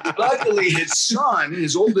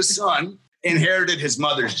 his oldest son, inherited his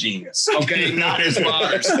mother's genius, okay? Not his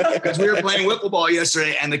father's. Because we were playing wiffle ball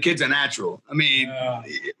yesterday, and the kid's a natural. I mean,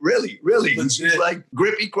 really. He's like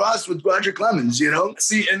Grippy crossed with Roger Clemens, you know?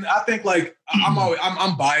 See, and I think, like,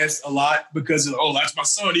 I'm biased a lot because, that's my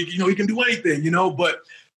son. He can do anything, you know? But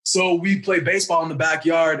so we play baseball in the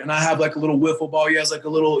backyard, and I have, like, a little wiffle ball. He has, like, a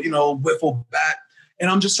little, wiffle bat. And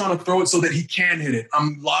I'm just trying to throw it so that he can hit it.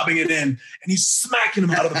 I'm lobbing it in, and he's smacking him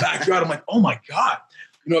out of the backyard. I'm like, oh, my God.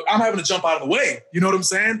 You know, I'm having to jump out of the way. You know what I'm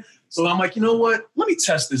saying? So I'm like, you know what? Let me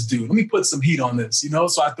test this dude. Let me put some heat on this, you know?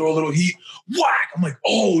 So I throw a little heat. Whack! I'm like,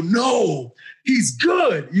 oh, no. He's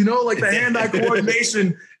good. You know, like the hand-eye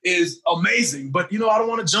coordination is amazing. But, you know, I don't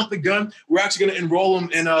want to jump the gun. We're actually going to enroll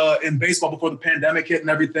him in baseball before the pandemic hit and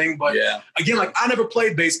everything. But, again, like, I never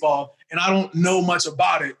played baseball, and I don't know much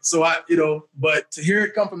about it. So but to hear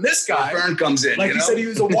it come from this guy. Vern comes in, like he said, he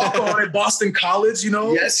was a walk-on at Boston College, you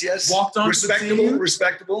know. Yes. Walked on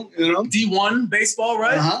Respectable, you know. D1 baseball,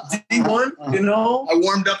 right? D1, you know. I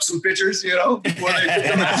warmed up some pitchers, you know, before they took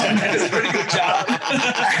them out. Did a pretty good job.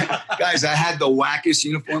 Guys, I had the wackest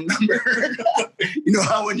uniform number. You know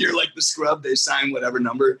how when you're like the scrub, they sign whatever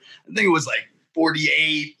number? I think it was like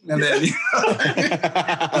 48, and then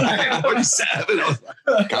 47.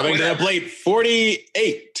 Coming to the plate,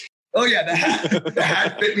 48. Oh yeah, the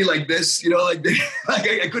hat fit me like this, like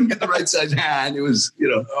I couldn't get the right size hat. And it was,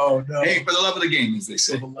 Oh no! Hey, for the love of the game, as they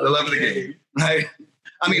say, for the love of the game, right?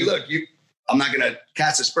 I mean, look, I'm not gonna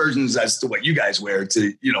cast aspersions as to what you guys wear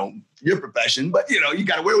to, your profession, but you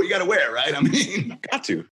got to wear what you got to wear, right? I mean, got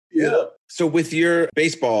to. Yeah. So with your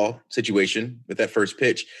baseball situation, with that first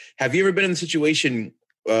pitch, have you ever been in the situation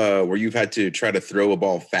where you've had to try to throw a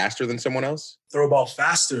ball faster than someone else? Throw a ball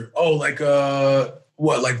faster? Oh, like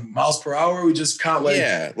what? Like miles per hour? We just count like.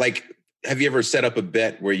 Yeah. Like, have you ever set up a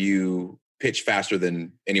bet where you pitch faster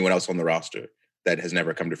than anyone else on the roster that has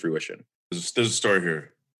never come to fruition? There's a story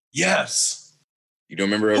here. Yes. You don't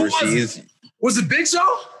remember overseas? Was it Big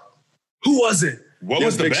Show? Who was it? What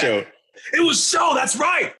was the Big bet? Show? It was Show. That's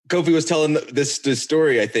right. Kofi was telling this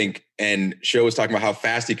story, I think, and Show was talking about how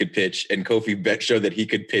fast he could pitch, and Kofi showed that he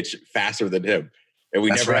could pitch faster than him, and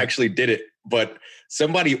we never actually did it. But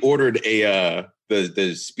somebody ordered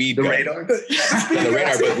the speed gun, radar, the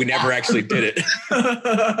radar, but we never actually did it.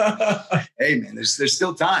 Hey man, there's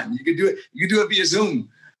still time. You can do it. You can do it via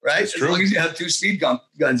Zoom. Right? As long as you have 2 speed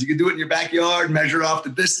guns, you can do it in your backyard, measure off the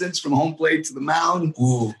distance from home plate to the mound.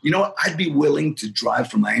 Ooh. You know what? I'd be willing to drive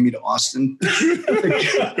from Miami to Austin to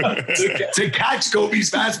catch Kofi's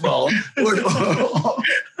fastball or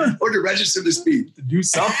to register the speed. To do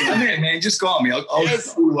something. I'm in, man. Just call me. I'll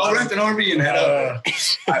rent an RV and head up.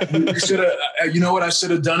 You know what? I should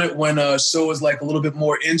have done it when Show was like a little bit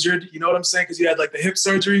more injured. You know what I'm saying? Because he had like the hip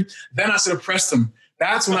surgery. Then I should have pressed him.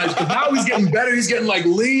 That's when because now he's getting better. He's getting like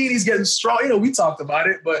lean. He's getting strong. We talked about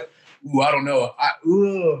it, but I don't know.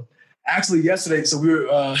 Actually, yesterday, so we were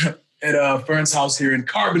at a friend's house here in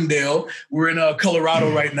Carbondale. We're in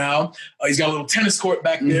Colorado right now. He's got a little tennis court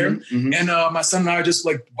back there. And my son and I are just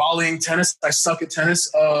like volleying tennis. I suck at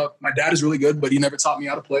tennis. My dad is really good, but he never taught me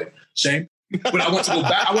how to play. Shame. But I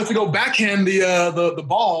went to go backhand the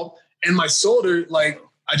ball, and my shoulder, like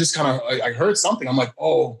I just kind of I heard something. I'm like,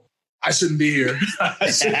 oh, I shouldn't be here. I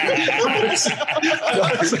shouldn't be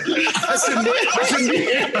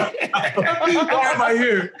here. Why am I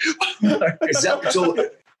here?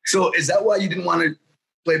 So is that why you didn't want to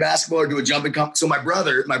play basketball or do a jumping comp? So my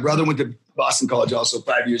brother went to Boston College, also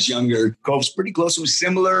 5 years younger. Kofi's pretty close to a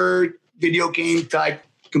similar video game type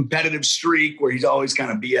competitive streak where he's always kind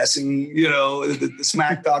of BSing, the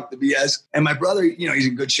smack talk, the BS. And my brother, he's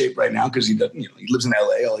in good shape right now because he doesn't, he lives in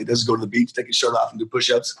LA. All he does is go to the beach, take his shirt off and do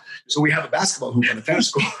push-ups. So we have a basketball hoop on the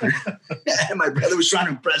tennis court. And my brother was trying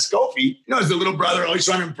to impress Kofi. As the little brother, always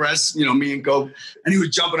trying to impress, me and Kofi. And he was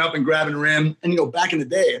jumping up and grabbing rim. And, back in the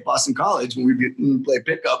day at Boston College, when we'd play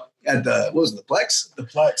pickup at the Plex? The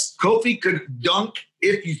Plex. Kofi could dunk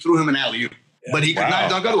if you threw him an alley-oop. Yeah. But he could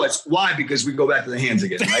not dunk otherwise. Why? Because we go back to the hands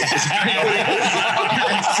again, right?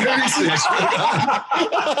 Seriously,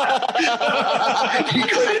 he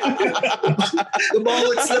couldn't. The ball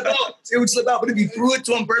would slip out. It would slip out. But if you threw it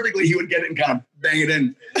to him perfectly, he would get it and kind of bang it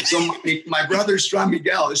in. So my brother,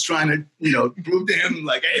 Miguel, is trying to, prove to him,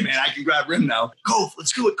 like, hey, man, I can grab rim now. Kof,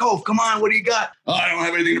 let's do it. Kof, come on. What do you got? Oh, I don't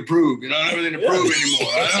have anything to prove. I don't have anything to prove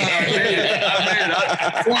anymore.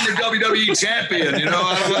 I'm former WWE champion, I don't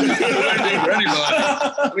have anything for anybody.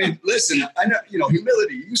 I mean, listen, I know,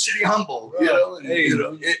 humility. You should be humble.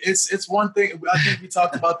 It's one thing. I think we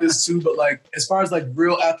talked about this too, but like, as far as like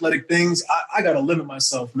real athletic things, I got to limit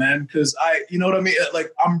myself, man. Cause you know what I mean?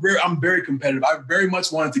 Like, I'm very competitive. I very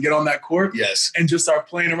much wanted to get on that court and just start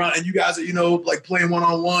playing around. And you guys are, like playing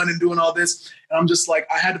one-on-one and doing all this. And I'm just like,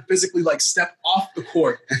 I had to physically like step off the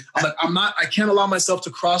court. I'm like, I can't allow myself to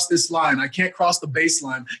cross this line. I can't cross the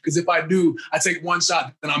baseline. Because if I do, I take one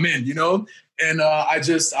shot, then I'm in, And I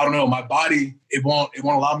don't know, my body, it won't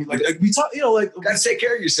allow me. Like we talk, gotta take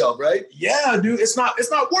care of yourself, right? Yeah, dude, it's not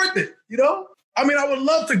worth it, I mean, I would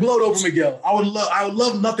love to gloat over Miguel. I would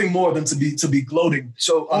love nothing more than to be gloating.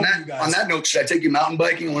 So on that note, should I take you mountain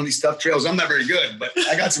biking on one of these tough trails? I'm not very good, but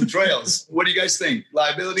I got some trails. What do you guys think?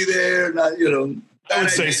 Liability there? Not, I would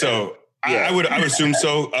say so. Yeah. I would assume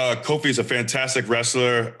so. Kofi is a fantastic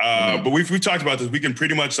wrestler, but we've talked about this. We can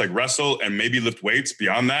pretty much like wrestle and maybe lift weights.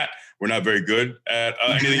 Beyond that, we're not very good at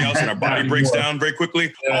anything else, and our body breaks down very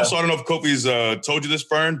quickly. Yeah. Also, I don't know if Kofi's told you this,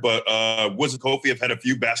 Fern, but Woods and Kofi have had a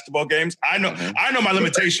few basketball games. I know my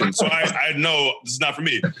limitations, so I know this is not for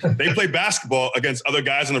me. They play basketball against other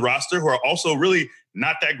guys on the roster who are also really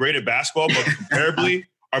not that great at basketball, but comparably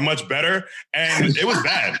are much better, and it was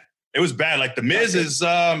bad. It was bad. Like the Miz is,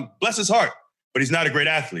 bless his heart, but he's not a great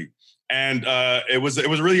athlete. And it was a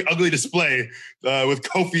really ugly display with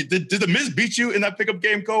Kofi. Did the Miz beat you in that pickup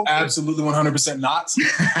game, Kofi? Absolutely 100% not.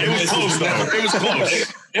 It was close, though. It was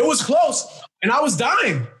close. It was close. And I was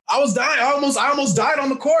dying. I almost died on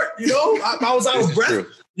the court, you know? I was out of breath. True.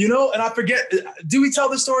 You know, and I forget, do we tell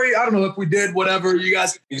the story? I don't know if we did, whatever, you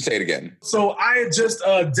guys. You can say it again. So I had just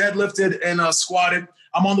deadlifted and squatted.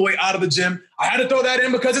 I'm on the way out of the gym. I had to throw that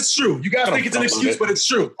in because it's true. You guys think it's an excuse, but it's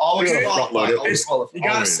true. Always Okay? You You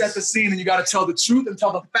got to set the scene and you got to tell the truth and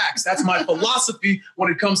tell the facts. That's my philosophy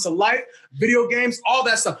when it comes to life, video games, all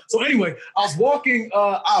that stuff. So anyway, I was walking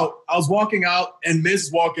out and Miz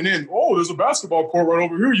is walking in. Oh, there's a basketball court right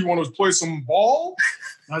over here. You want to play some ball?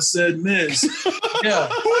 I said, Miz. Yeah.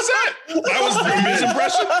 Who was that? That was your Miz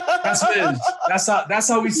impression? That's Miz. That's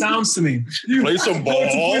how he sounds to me. Play some ball.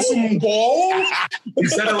 Play some ball? He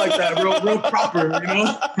said it like that, real proper, you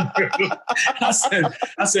know?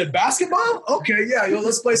 I said, basketball? Okay, yeah,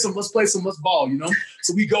 let's ball, you know?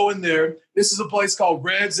 So we go in there. This is a place called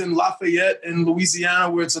Reds in Lafayette in Louisiana,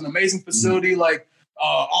 where it's an amazing facility, like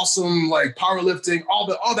awesome, like powerlifting,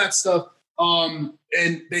 all that stuff.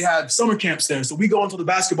 And they have summer camps there. So we go into the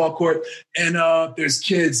basketball court and there's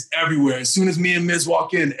kids everywhere. As soon as me and Miz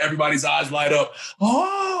walk in, everybody's eyes light up.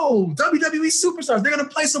 Oh, WWE superstars. They're going to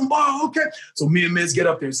play some ball. Okay. So me and Miz get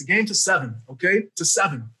up there. It's a game to 7. Okay. To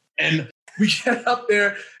 7. And we get up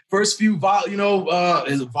there. First few, volleys.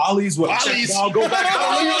 Volleys. Ball, go back.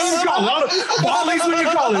 Volleys, what do you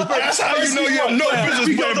call it? That's how you know you have no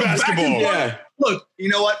business playing basketball. Yeah. Look, you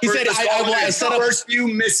know what? He said, I set up first few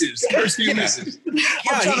misses. First few misses.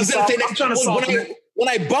 Yeah, he said, when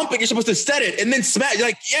I bump it, you're supposed to set it and then smash. You're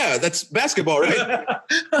like, yeah, that's basketball, right?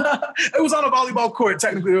 It was on a volleyball court.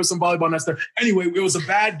 Technically, there was some volleyball nets there. Anyway, it was a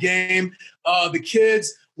bad game. The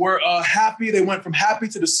kids were happy. They went from happy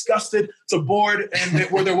to disgusted to bored, and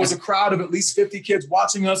where there was a crowd of at least 50 kids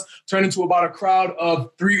watching us turned into about a crowd of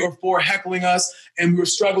 3 or 4 heckling us, and we were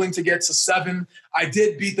struggling to get to 7. I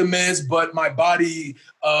did beat the Miz, but my body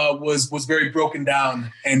was very broken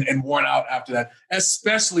down and worn out after that,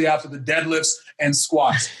 especially after the deadlifts and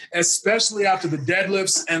squats. Especially after the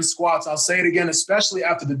deadlifts and squats. I'll say it again, especially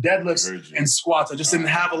after the deadlifts and squats. I just didn't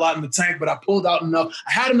have a lot in the tank, but I pulled out enough.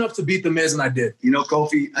 I had enough to beat the Miz, and I did. You know,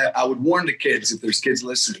 Kofi, I would warn the kids, if there's kids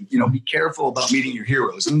listening, be careful about meeting your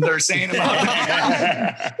heroes. And they're saying about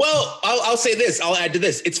that. Well, I'll say this. I'll add to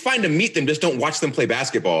this. It's fine to meet them. Just don't watch them play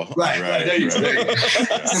basketball. Right. There you go.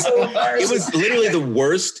 It was literally the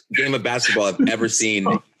worst game of basketball I've ever seen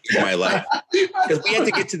in my life, because we had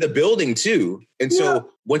to get to the building too. And so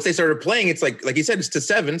once they started playing, it's like you said, it's to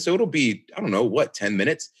 7. So it'll be, 10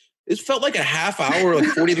 minutes. It felt like a half hour,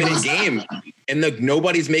 40-minute game. And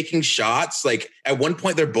nobody's making shots. Like at one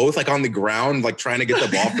point they're both like on the ground, like trying to get the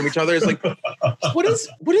ball from each other. It's like, what is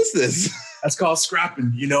this? That's called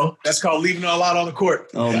scrapping, That's called leaving it all out on the court.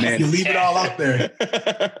 Oh man. You leave it all out there.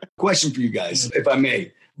 Question for you guys, if I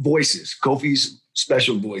may. Voices. Kofi's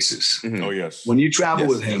special voices. Mm-hmm. Oh, yes. When you travel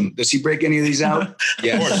with him, does he break any of these out?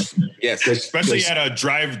 Yes. Yes. Especially at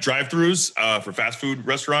drive-thrus for fast food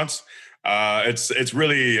restaurants. It's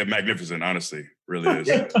really magnificent, honestly. Really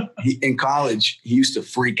is. In college, he used to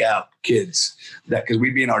freak out kids because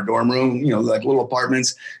we'd be in our dorm room, like little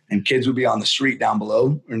apartments, and kids would be on the street down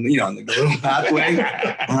below, or in the little pathway,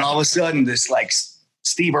 and all of a sudden, this like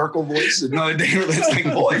Steve Urkel voice, another day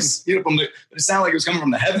voice, it sounded like it was coming from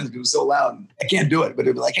the heavens. It was so loud. I can't do it, but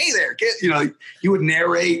it'd be like, "Hey there, kid!" He would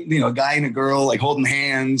narrate, a guy and a girl like holding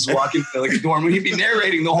hands, walking to like a dorm room. He'd be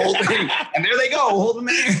narrating the whole thing, and there they go, holding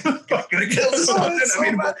hands. Gonna kill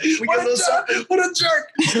something. What a jerk!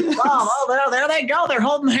 Oh, there they go. They're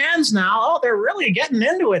holding hands now. Oh, they're really getting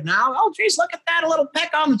into it now. Oh, geez, look at that, a little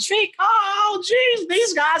peck on the cheek. Oh, geez,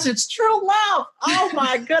 these guys, it's true love. Oh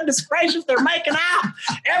my goodness gracious, they're making out.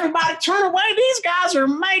 Everybody turn away. These guys are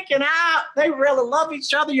making out. They really love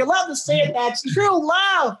each other. You love to see it. That's true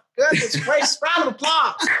love. Goodness gracious. Round of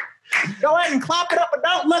applause. Go ahead and clap it up, but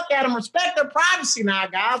don't look at them. Respect their privacy now,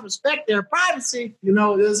 guys. Respect their privacy.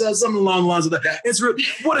 There's something along the lines of that. It's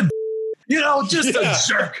what a just a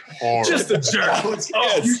jerk. Just a jerk.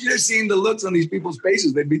 You should have seen the looks on these people's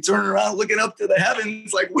faces. They'd be turning around, looking up to the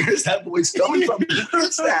heavens, like, where's that voice coming from?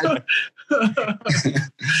 Where's that?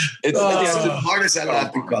 It's the hardest I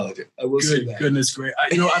laughed in college. I will say that. Goodness great.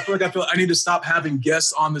 I feel like I need to stop having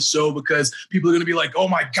guests on the show because people are going to be like, oh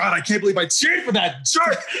my God, I can't believe I cheered for that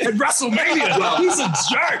jerk at WrestleMania. He's a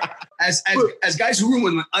jerk. As guys who room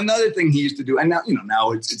with another thing he used to do, and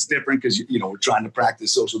now it's different because we're trying to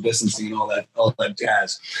practice social distancing and all that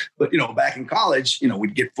jazz. But back in college,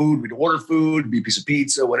 we'd get food, we'd order food, it'd be a piece of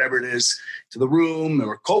pizza, whatever it is, to the room,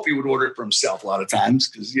 or Kofi would order it for himself a lot of times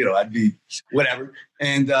because I'd be whatever.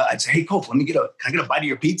 And I'd say, hey, Kofi, can I get a bite of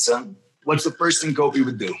your pizza? What's the first thing Kofi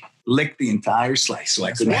would do? Lick the entire slice. So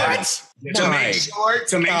I couldn't have it. To make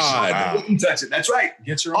sure I wouldn't touch it. That's right.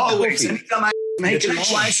 Get your own always. Kofi. Anytime I hey, can I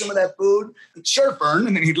try some of that food? Sure, Fern.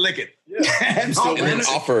 And then he'd lick it. And then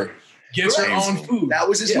offer. Get your own food. That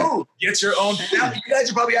was his move. Get your own food. Now, you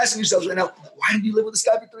guys are probably asking yourselves right now, why did you live with this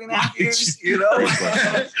guy for 3.5 years? You know,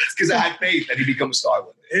 it's because I had faith that he'd become a star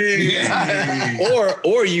one day.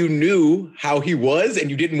 Or you knew how he was and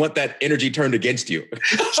you didn't want that energy turned against you.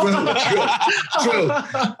 True.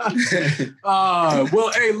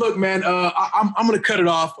 Well, hey, look, man, I'm going to cut it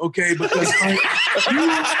off, okay? Because you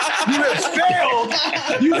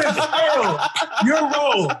have failed your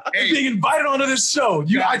role in being invited onto this show.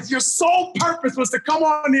 Your sole purpose was to come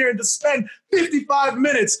on here and to spend 55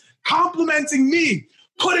 minutes complimenting me,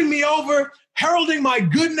 putting me over, heralding my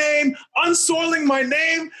good name, unsoiling my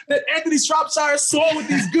name that Anthony Shropshire saw with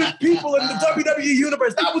these good people in the WWE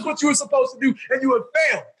universe. That was what you were supposed to do, and you have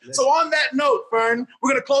failed. So on that note, Fern, we're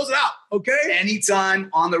going to close it out, okay?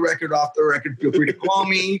 Anytime, on the record, off the record, feel free to call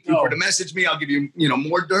me, feel free to message me. I'll give you,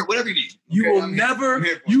 more dirt, whatever you need. You will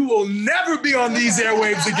never be on these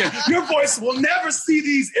airwaves again. Your voice will never see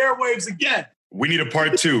these airwaves again. We need a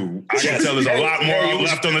part 2. I can tell there's a lot more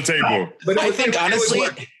left on the table. But I think honestly,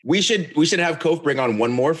 we should have Kofi bring on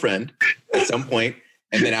one more friend at some point.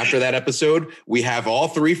 And then after that episode, we have all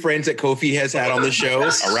 3 friends that Kofi has had on the show.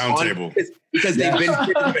 A round table. Because they've been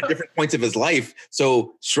at different points of his life.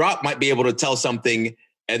 So Strop might be able to tell something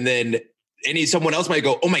and then someone else might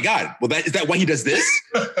go, oh my God, well, is that why he does this?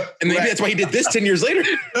 And maybe that's why he did this 10 years later.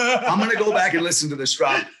 I'm going to go back and listen to the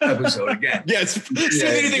Strop episode again. Yes. See if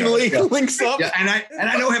anything links up. Yeah, and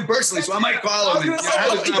I know him personally, so I might call him.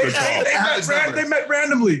 They met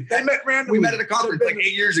randomly. We met at a conference like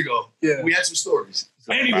 8 years ago. Yeah. We had some stories.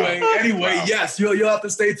 Anyway, yes, you'll have to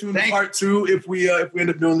stay tuned to part 2 if we end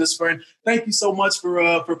up doing this, Fern. Thank you so much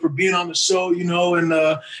for being on the show,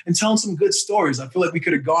 and telling some good stories. I feel like we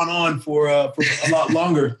could have gone on for a lot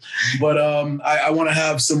longer, but I want to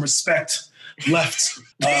have some respect left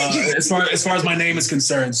as far as my name is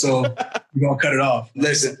concerned. So we're gonna cut it off.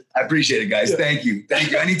 Listen, I appreciate it, guys. Yeah. Thank you.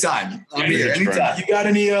 Anytime. I'm here. Anytime. You got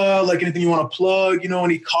any anything you want to plug?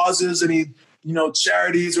 Any causes? Any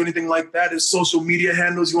charities or anything like that? Is social media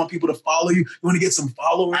handles you want people to follow you? You want to get some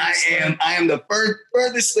followers? I am the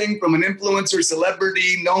furthest thing from an influencer,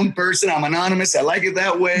 celebrity, known person. I'm anonymous. I like it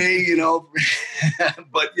that way,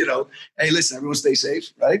 But hey, listen, everyone stay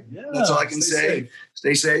safe, right? Yeah, that's all I can say. Safe.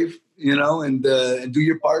 Stay safe, and do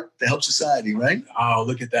your part to help society, right? Oh,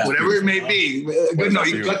 look at that. Whatever it may be. Good. No,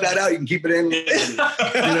 you can cut that out. You can keep it in.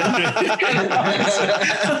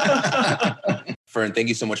 Fern, thank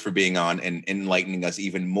you so much for being on and enlightening us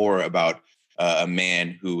even more about a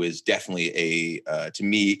man who is definitely to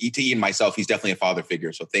me, E.T. and myself, he's definitely a father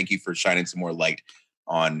figure. So thank you for shining some more light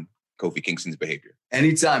on Kofi Kingston's behavior.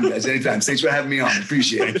 Anytime, guys. Anytime. Thanks for having me on.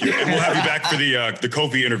 Appreciate it. Thank you. And we'll have you back for the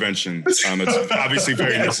Kofi intervention. It's obviously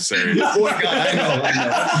very necessary. Boy, God,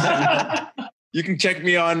 I know. You can check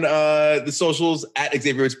me on the socials at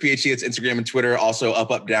Xavier Woods PhD. It's Instagram and Twitter. Also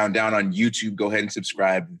up, down on YouTube. Go ahead and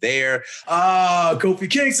subscribe there. Kofi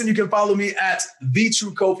Kingston. You can follow me at The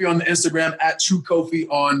True Kofi on the Instagram, at True Kofi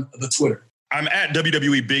on the Twitter. I'm at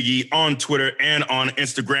WWE Biggie on Twitter and on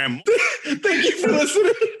Instagram. Thank you for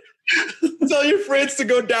listening. Tell your friends to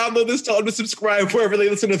go download this. Tell them to subscribe wherever they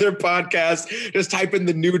listen to their podcast. Just type in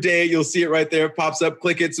The New Day. You'll see it right there. It pops up.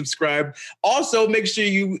 Click it. Subscribe. Also, make sure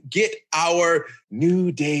you get our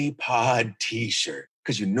New Day Pod t-shirt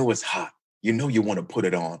because you know it's hot. You know you want to put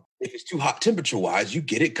it on. If it's too hot temperature-wise, you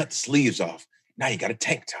get it. Cut the sleeves off. Now you got a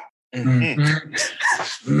tank top.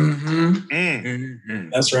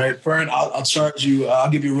 That's right, Fern. I'll charge you. I'll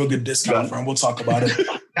give you a real good discount, Fern. We'll talk about it.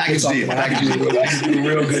 I'll give you a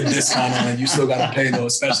real good discount on it. You still got to pay though,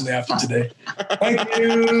 especially after today. Thank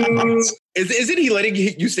you. Isn't he letting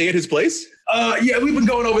you stay at his place? Yeah, we've been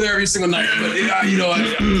going over there every single night. But we got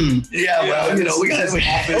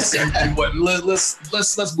office and what.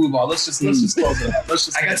 Let's move on. Let's just close it out.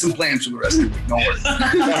 I got some plans for the rest of the week. Don't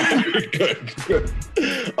worry. Good.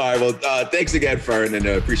 All right. Well, thanks again, Fern, and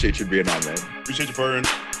appreciate you being on, man. Appreciate you, Fern.